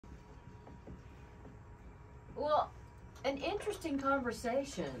Well, an interesting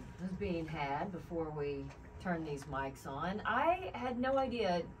conversation was being had before we turned these mics on. I had no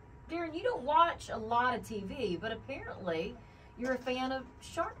idea. Darren, you don't watch a lot of TV, but apparently you're a fan of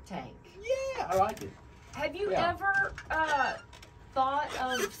Shark Tank. Yeah, I like it. Have you ever thought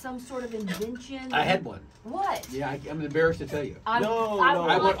of some sort of invention? I had one. What? Yeah, I'm embarrassed to tell you. No.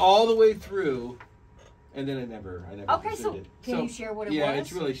 I went all the way through, and then I never Okay, so pursued it. can you share what it was? Yeah,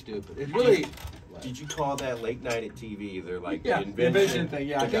 it's really stupid. It's really. Did you call that late night at TV? They're like Yeah, the invention thing.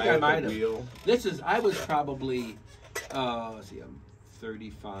 Yeah, the I think guy I at the might have. wheel? I was probably, let's see, I'm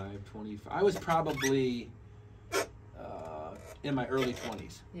 35, 25. I was probably in my early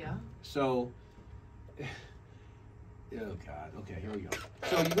 20s. Yeah. So, oh God. Okay, here we go.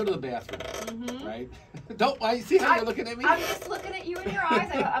 So you go to the bathroom, right? I see how you're looking at me? I'm just looking at you in your eyes.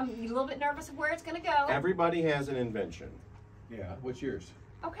 I'm a little bit nervous of where it's going to go. Everybody has an invention. Yeah, what's yours?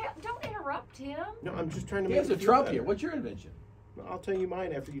 Okay, don't interrupt him. No, I'm just trying to He make has a it feel Trump better. here. What's your invention? I'll tell you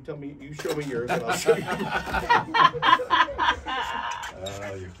mine after you tell me. You show me yours, and I'll show you.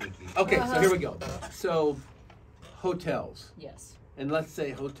 Oh, you're kinky. Okay, so here we go. So, hotels. Yes. And let's say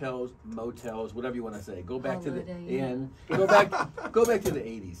hotels, motels, whatever you want to say. Go back to the Holiday inn. Go back to the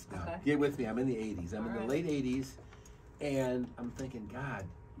 80s now. Okay. Get with me. I'm in the 80s. I'm in the All late 80s, and I'm thinking, God,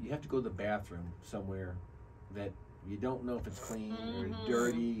 you have to go to the bathroom somewhere that you don't know if it's clean or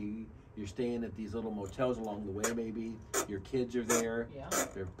dirty. You're staying at these little motels along the way, maybe. Your kids are there. Yeah.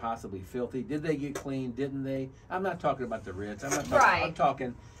 They're possibly filthy. Did they get clean? Didn't they? I'm not talking about the Ritz. I'm not talking. Right. I'm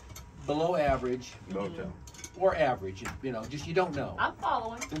talking below average Motel. or average. You know, just you don't know. I'm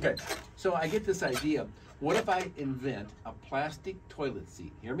following. Okay. So I get this idea. What if I invent a plastic toilet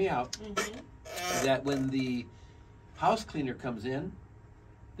seat? Hear me out. That when the house cleaner comes in,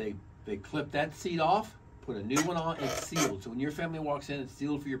 they clip that seat off, put a new one on, it's sealed. So when your family walks in, it's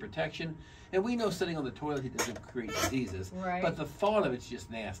sealed for your protection. And we know sitting on the toilet it doesn't create diseases. Right. But the thought of it's just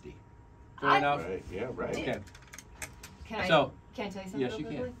nasty. Fair enough? Right. Yeah. Right. Okay. Can I So- tell you something Yes, real you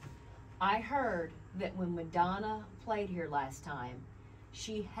can. quickly? I heard that when Madonna played here last time,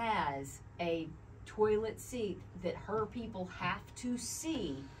 she has a toilet seat that her people have to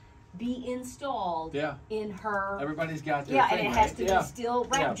see be installed in her. Everybody's got their Yeah, thing, and it has right? to be still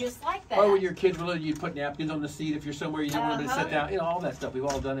wrapped just like that. Or when your kids were little, you'd put napkins on the seat if you're somewhere you don't want them to sit down. You know, all that stuff. We've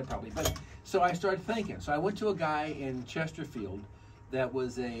all done it probably. But so I started thinking. So I went to a guy in Chesterfield that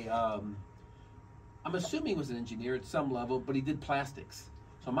was I'm assuming he was an engineer at some level, but he did plastics.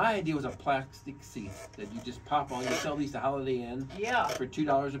 So my idea was a plastic seat that you just pop on. You sell these to Holiday Inn for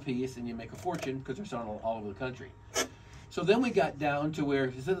 $2 a piece, and you make a fortune because they're selling all over the country. So then we got down to where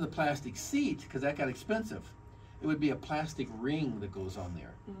instead of the plastic seat, because that got expensive, it would be a plastic ring that goes on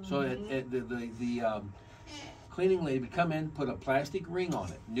there. So the cleaning lady would come in, put a plastic ring on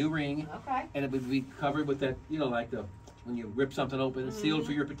it, new ring, and it would be covered with that, you know, like when you rip something open, it's sealed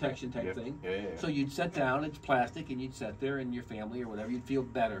for your protection type thing. Yeah. So you'd sit down, it's plastic, and you'd sit there and your family or whatever, you'd feel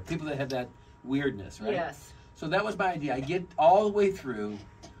better. People that have that weirdness, right? Yes. So that was my idea. I get all the way through.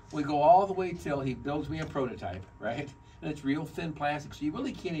 We go all the way till he builds me a prototype, right? And it's real thin plastic, so you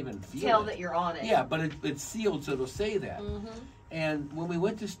really can't even feel Tell it. that you're on it. Yeah, but it's sealed, so it'll say that. And when we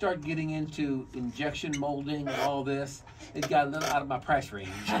went to start getting into injection molding and all this, it got a little out of my price range.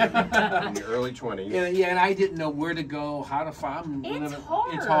 In the early 20s. And I didn't know where to go, how to find. It's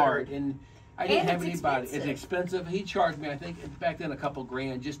hard. It's hard, and I didn't have it's anybody. expensive. It's expensive. He charged me, I think, back then a couple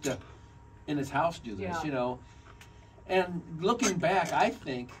grand just to in his house do this, you know. And looking back, I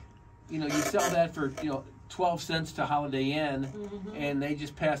think, you know, you sell that for 12 cents to Holiday Inn, and they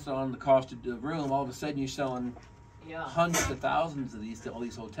just pass it on the cost of the room. All of a sudden, you're selling hundreds of thousands of these to all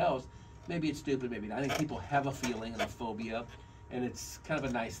these hotels. Maybe it's stupid, maybe not. I think people have a feeling and a phobia, and it's kind of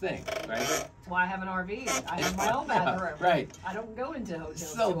a nice thing, right? That's why I have an RV. I have my own bathroom. Right. I don't go into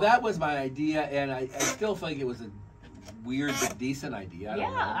hotels. So that was my idea, and I still think it was a weird but decent idea. I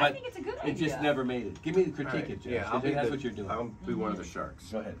don't know. But I think it's a good idea. it just never made it. Give me the critique, it, Jeff. Yeah, That's what you're doing. I'll be one of the sharks.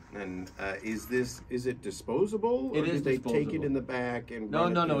 Go ahead. And is it disposable? It or is did they take disposable. it in the back and No,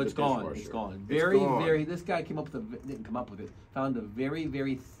 run it in it's the gone. dishwasher? It's gone. It's Very, gone. very. This guy came up with didn't come up with it. Found a very,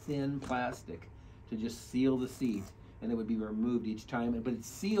 very thin plastic to just seal the seat, and it would be removed each time. But it's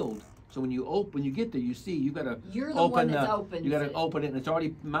sealed, so when you get there, you see you got to You're the one that's opens You got to it. open it, and it's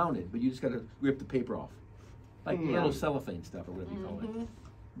already mounted, but you just got to rip the paper off, like little cellophane stuff or whatever you call it.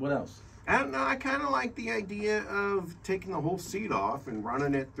 What else? I don't know. I kind of like the idea of taking the whole seat off and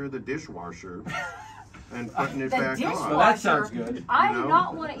running it through the dishwasher and putting it The back dishwasher. on. Well, that sounds good. I You do know?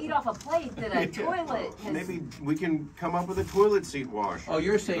 not want to eat off a plate that a toilet has. Maybe we can come up with a toilet seat washer. Oh,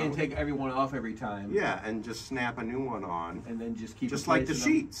 you're saying you know? take everyone off every time. Yeah, and just snap a new one on. And then just keep Just like the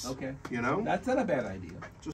replacing them? sheets. Okay. You know? That's not a bad idea.